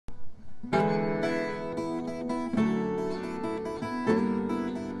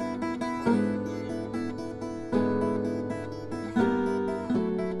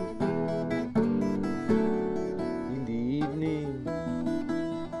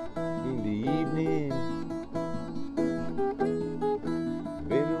evening,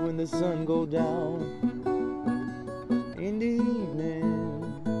 baby, when the sun go down. In the evening,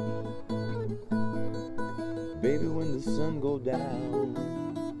 baby, when the sun go down.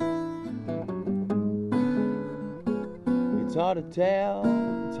 It's hard to tell,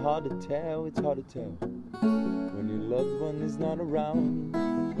 it's hard to tell, it's hard to tell when your loved one is not around,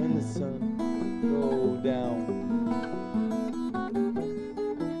 when the sun go down.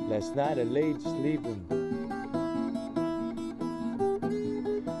 Last night I laid sleeping,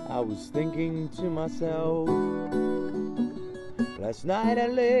 I was thinking to myself. Last night I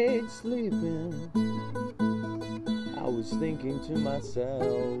laid sleeping, I was thinking to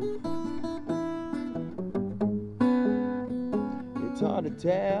myself. It's hard to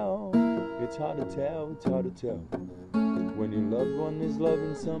tell, it's hard to tell, it's hard to tell when your loved one is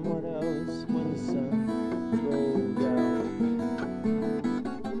loving someone else, when the sun goes down.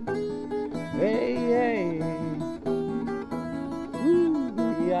 Hey, hey, ooh,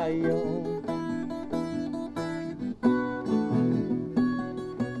 yeah, yo.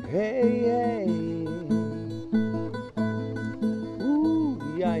 Hey, hey, ooh,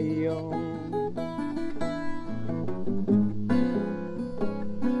 yeah, yo.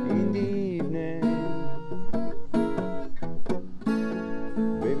 In the evening,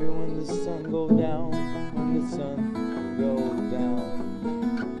 baby, when the sun goes down, when the sun goes down.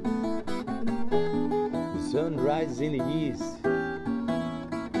 The sun rises in the east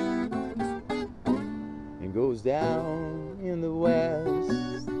and goes down in the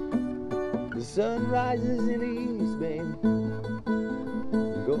west. The sun rises in the east, baby,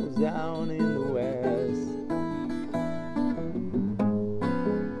 and goes down in the west.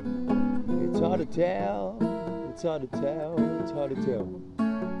 It's hard to tell, it's hard to tell, it's hard to tell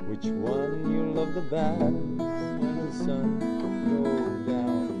which one you love the best when the sun goes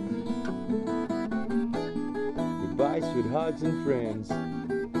down. Goodbye, sweethearts and friends.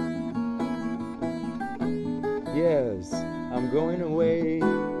 Yes, I'm going away.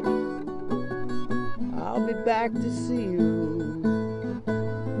 I'll be back to see you